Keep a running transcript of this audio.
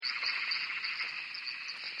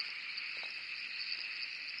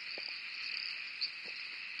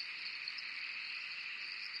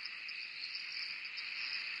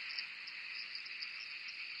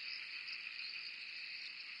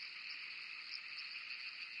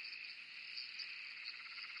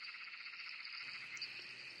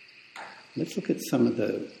Let's look at some of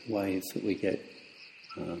the ways that we get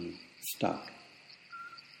stuck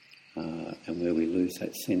and where we lose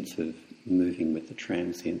that sense of moving with the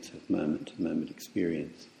transience of moment-to-moment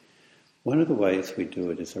experience. One of the ways we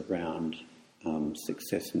do it is around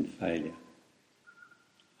success and failure,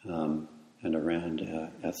 and around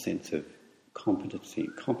our sense of competency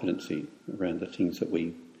around the things that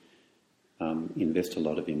we invest a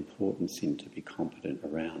lot of importance in to be competent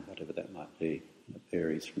around, whatever that might be. It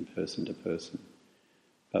varies from person to person.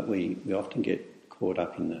 But we often get caught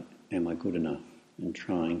up in the, am I good enough, and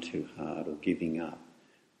trying too hard, or giving up,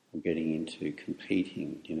 or getting into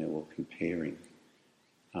competing, or comparing.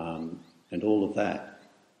 And all of that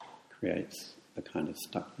creates a kind of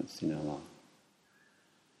stuckness in our life.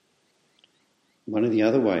 One of the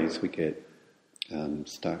other ways we get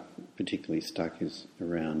particularly stuck, is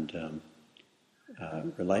around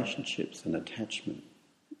relationships and attachment,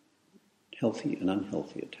 healthy and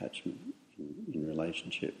unhealthy attachment in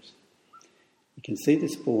relationships. You can see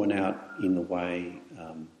this borne out in the way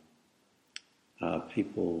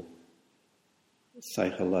people say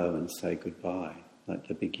hello and say goodbye, like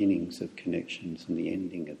the beginnings of connections and the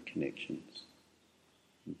ending of connections.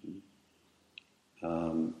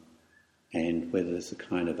 And whether there's a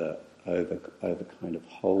kind of over kind of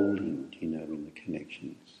holding, in the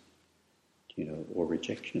connections, or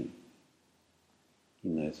rejection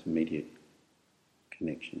in those immediate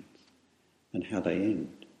connections, and how they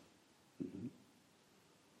end.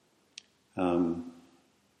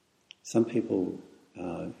 Some people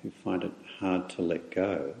who find it hard to let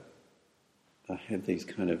go have these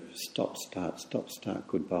kind of stop-start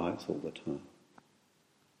goodbyes all the time.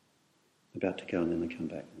 About to go and then they come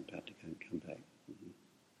back, and about to go and come back.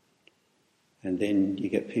 And then you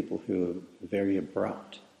get people who are very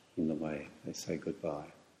abrupt in the way they say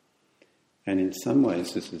goodbye. And in some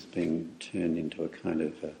ways this is being turned into a kind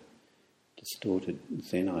of a distorted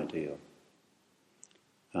Zen ideal.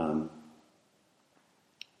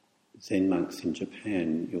 Zen monks in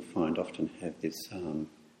Japan, you'll find, often have this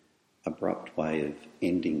abrupt way of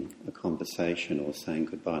ending a conversation or saying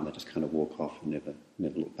goodbye, and they just kind of walk off and never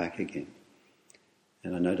look back again.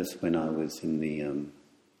 And I noticed when I was involved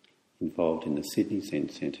in the Sydney Zen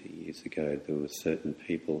Centre years ago, there were certain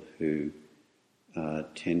people who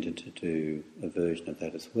tended to do a version of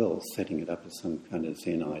that as well, setting it up as some kind of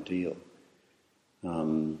Zen ideal.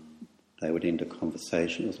 They would end a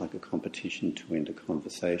conversation. It was like a competition to end a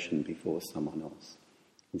conversation before someone else.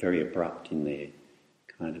 Very abrupt in their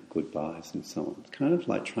kind of goodbyes and so on. It's kind of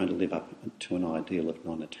like trying to live up to an ideal of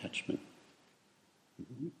non-attachment.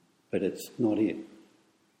 But it's not it.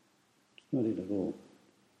 It's not it at all.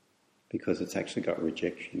 Because it's actually got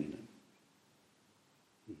rejection in it.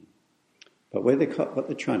 But what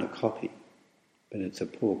they're trying to copy, but it's a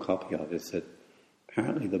poor copy of, is that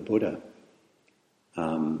apparently the Buddha,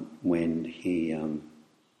 when he, had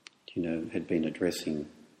been addressing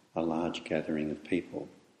a large gathering of people,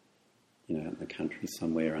 out in the country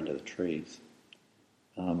somewhere under the trees,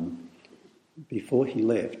 before he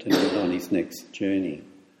left and went on his next journey,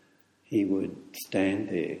 he would stand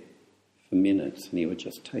there for minutes and he would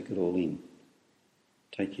just take it all in,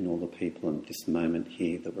 take in all the people and this moment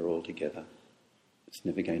here that we're all together. It's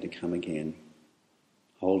never going to come again.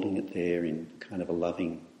 Holding it there in kind of a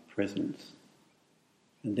loving presence.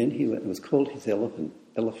 And then it was called his elephant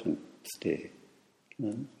stare.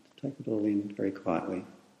 Take it all in very quietly.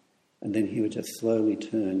 And then he would just slowly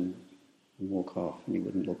turn and walk off and he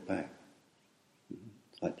wouldn't look back.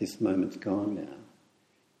 It's like this moment's gone now.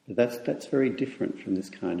 But that's very different from this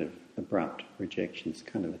kind of abrupt rejection. It's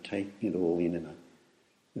kind of a taking it all in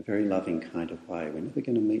a very loving kind of way. We're never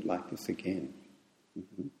going to meet like this again.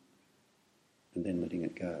 And then letting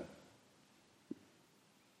it go.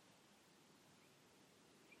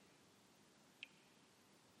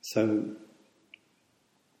 So,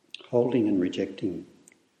 holding and rejecting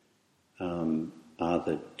are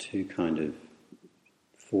the two kind of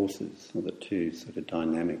forces, or the two sort of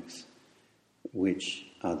dynamics, which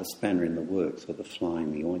are the spanner in the works, or the fly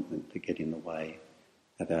in the ointment, that get in the way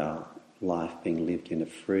of our life being lived in a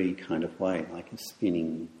free kind of way, like a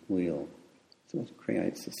spinning wheel. So it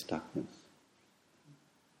creates a stuckness.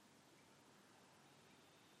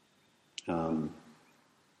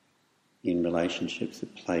 In relationships,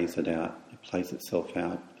 it plays itself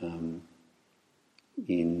out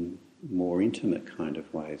in more intimate kind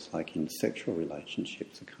of ways, like in sexual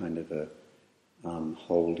relationships, a kind of a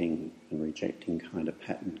holding and rejecting kind of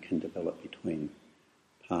pattern can develop between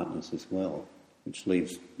partners as well, which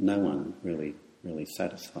leaves no one really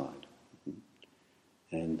satisfied.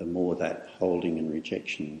 And the more that holding and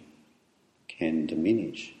rejection can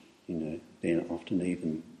diminish, then often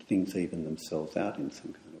even things even themselves out in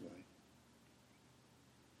some kind of way.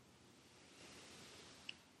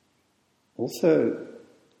 Also,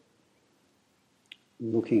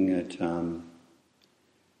 looking at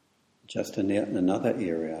just another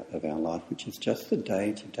area of our life, which is just the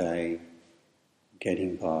day-to-day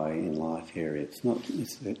getting by in life area. It's not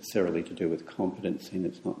necessarily to do with competency, and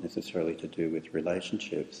it's not necessarily to do with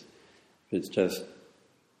relationships, but it's just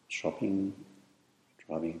shopping,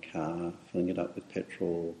 driving a car, filling it up with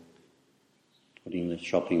petrol, putting the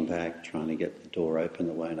shopping bag, trying to get the door open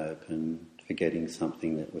that won't open, forgetting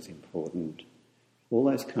something that was important. All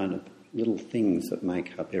those kind of little things that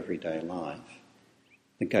make up everyday life.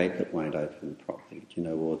 The gate that won't open properly,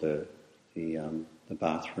 or the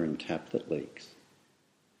bathroom tap that leaks.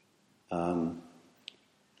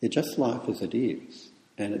 They're just life as it is.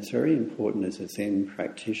 And it's very important as a Zen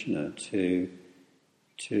practitioner to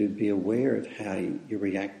be aware of how you're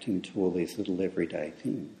reacting to all these little everyday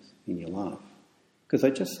things in your life. Because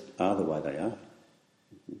they just are the way they are.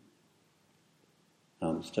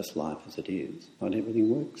 It's just life as it is. Not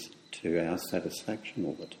everything works to our satisfaction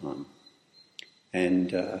all the time. And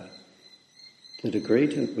the degree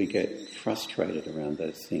to which we get frustrated around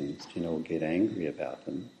those things, or get angry about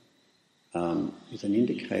them, is an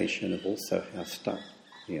indication of also how stuck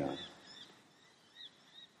we are.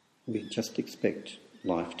 We just expect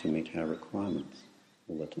life to meet our requirements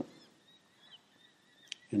all the time.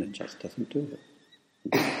 And it just doesn't do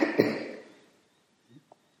it.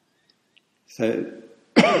 So,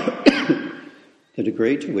 the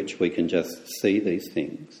degree to which we can just see these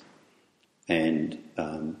things and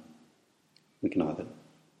we can either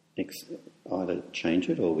change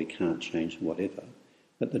it or we can't change whatever.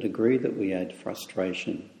 But the degree that we add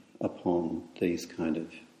frustration upon these kind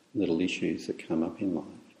of little issues that come up in life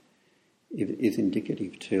is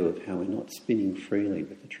indicative too of how we're not spinning freely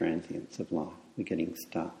with the transience of life. We're getting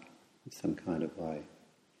stuck in some kind of way.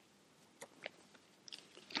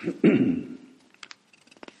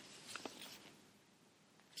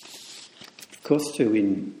 Of course, too,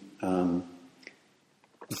 in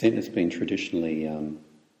Zen has been traditionally,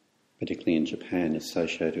 particularly in Japan,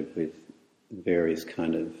 associated with various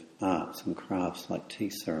kind of arts and crafts like tea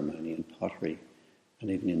ceremony and pottery, and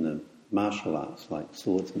even in the martial arts like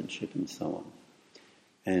swordsmanship and so on.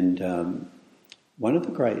 And one of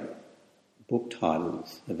the great book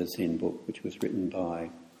titles of a Zen book, which was written by,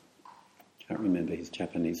 I can't remember his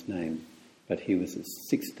Japanese name, but he was a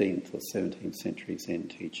 16th or 17th century Zen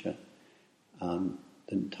teacher.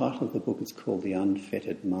 The title of the book is called The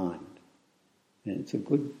Unfettered Mind. And it's a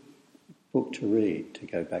good book to read, to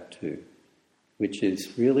go back to, which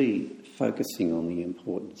is really focusing on the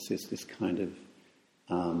importance of this kind of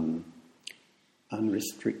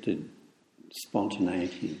unrestricted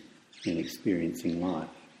spontaneity in experiencing life.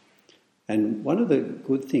 And one of the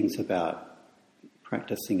good things about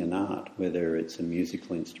practicing an art, whether it's a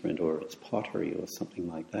musical instrument or it's pottery or something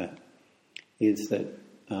like that, is that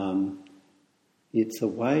it's a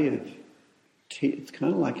way of, it's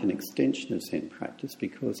kind of like an extension of Zen practice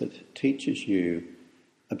because it teaches you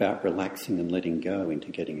about relaxing and letting go into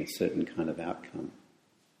getting a certain kind of outcome.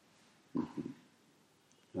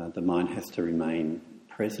 The mind has to remain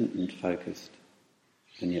present and focused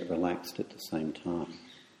and yet relaxed at the same time.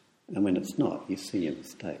 And when it's not, you see your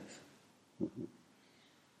mistakes.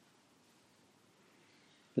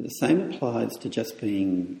 But the same applies to just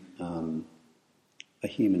being a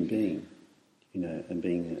human being, and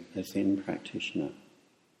being a Zen practitioner.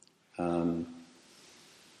 I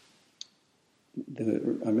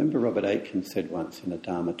remember Robert Aitken said once in a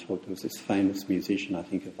Dharma talk, there was this famous musician, I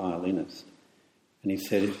think a violinist, and he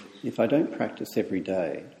said, if I don't practice every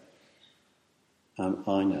day,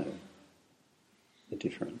 I know the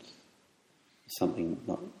difference. Something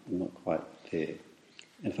not quite there.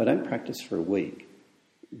 And if I don't practice for a week,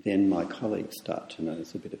 then my colleagues start to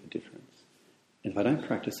notice a bit of a difference. And if I don't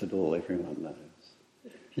practice at all, everyone knows.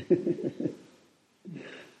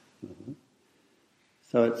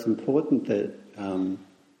 So it's important that,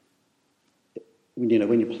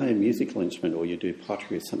 when you play a musical instrument or you do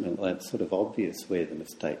pottery or something like that, it's sort of obvious where the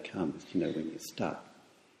mistake comes, when you're stuck.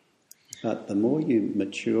 But the more you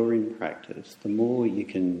mature in practice, the more you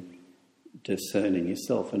can discern in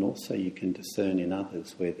yourself, and also you can discern in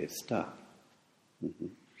others where they're stuck.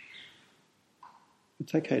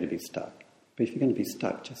 It's okay to be stuck, but if you're going to be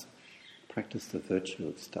stuck, just practice the virtue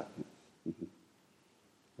of stuckness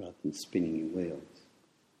rather than spinning your wheels.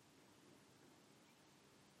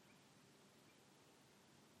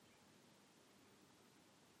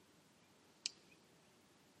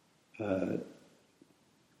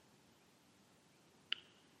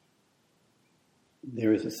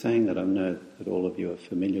 There is a saying that I know that all of you are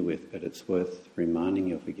familiar with, but it's worth reminding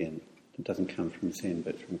you of again. It doesn't come from Zen,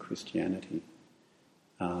 but from Christianity,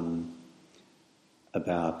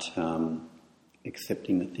 about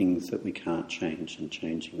accepting the things that we can't change and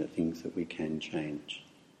changing the things that we can change.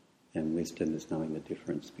 And wisdom is knowing the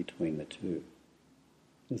difference between the two.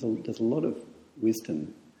 There's a lot of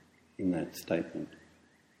wisdom in that statement,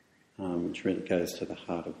 which really goes to the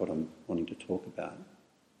heart of what I'm wanting to talk about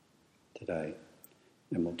today,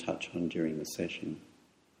 and we'll touch on during the session.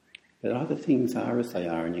 But either things are as they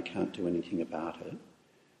are and you can't do anything about it,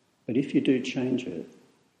 but if you do change it,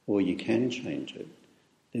 or you can change it,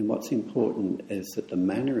 then what's important is that the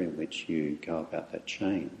manner in which you go about that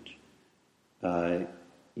change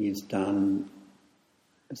is done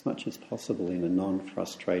as much as possible in a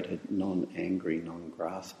non-frustrated, non-angry,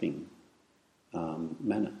 non-grasping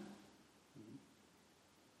manner.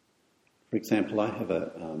 For example, I have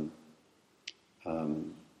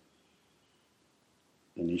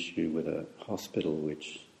an issue with a hospital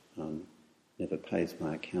which never pays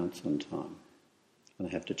my accounts on time, and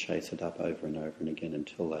I have to chase it up over and over and again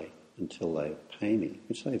until they pay me,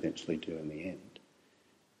 which they eventually do in the end.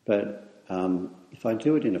 But if I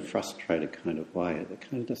do it in a frustrated kind of way, it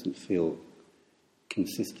kind of doesn't feel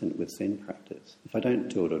consistent with Zen practice. If I don't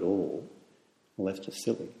do it at all, well, that's just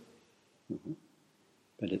silly. Mm-hmm.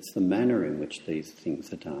 But it's the manner in which these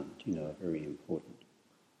things are done, are very important.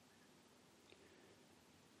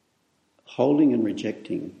 Holding and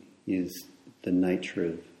rejecting is the nature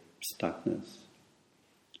of stuckness.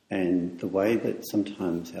 And the way that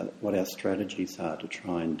sometimes what our strategies are to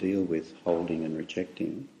try and deal with holding and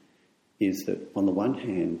rejecting is that on the one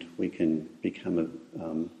hand we can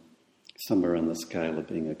become somewhere on the scale of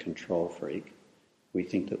being a control freak. We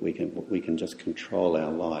think that we can just control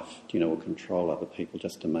our life, or control other people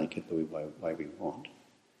just to make it the way we want.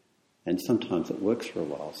 And sometimes it works for a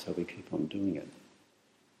while, so we keep on doing it.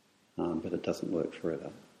 But it doesn't work forever.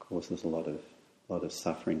 It causes a lot of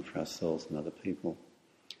suffering for ourselves and other people.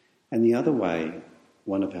 And the other way,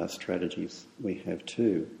 one of our strategies we have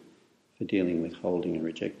too for dealing with holding and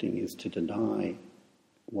rejecting is to deny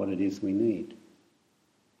what it is we need.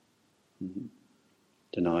 Mm-hmm.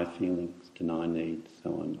 Deny feelings, deny needs,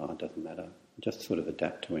 so on. It doesn't matter. Just sort of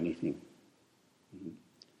adapt to anything. Mm-hmm.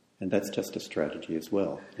 And that's just a strategy as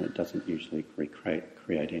well. And it doesn't usually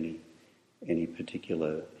create any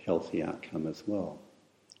particular healthy outcome as well.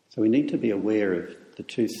 So we need to be aware of the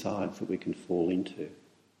two sides that we can fall into.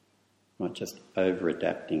 Not just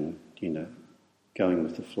over-adapting, going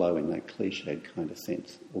with the flow in that cliched kind of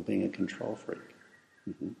sense, or being a control freak.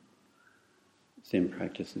 Mm-hmm. Zen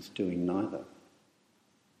practice is doing neither.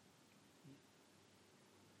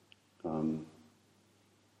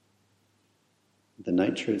 The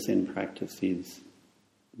nature of Zen practice is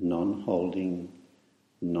non-holding,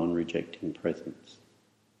 non-rejecting presence,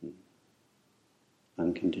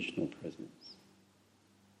 unconditional presence.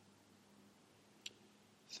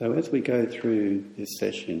 So as we go through this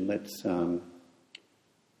session, let's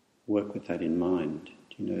work with that in mind.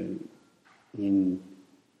 In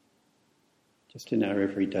our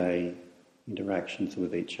everyday interactions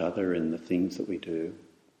with each other and the things that we do,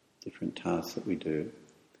 different tasks that we do,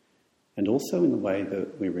 and also in the way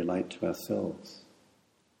that we relate to ourselves.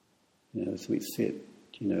 As we sit,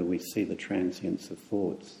 we see the transience of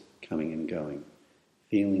thoughts coming and going,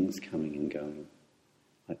 feelings coming and going,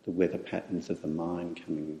 like the weather patterns of the mind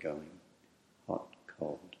coming and going, hot,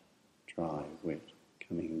 cold, dry, wet,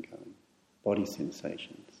 coming and going, body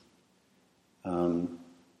sensations.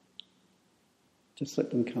 Just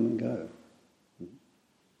let them come and go.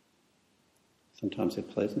 Sometimes they're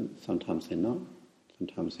pleasant, sometimes they're not,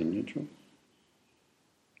 sometimes they're neutral.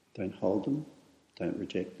 Don't hold them, don't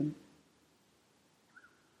reject them.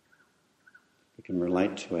 We can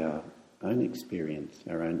relate to our own experience,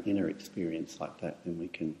 our own inner experience like that, and we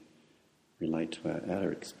can relate to our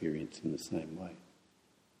outer experience in the same way.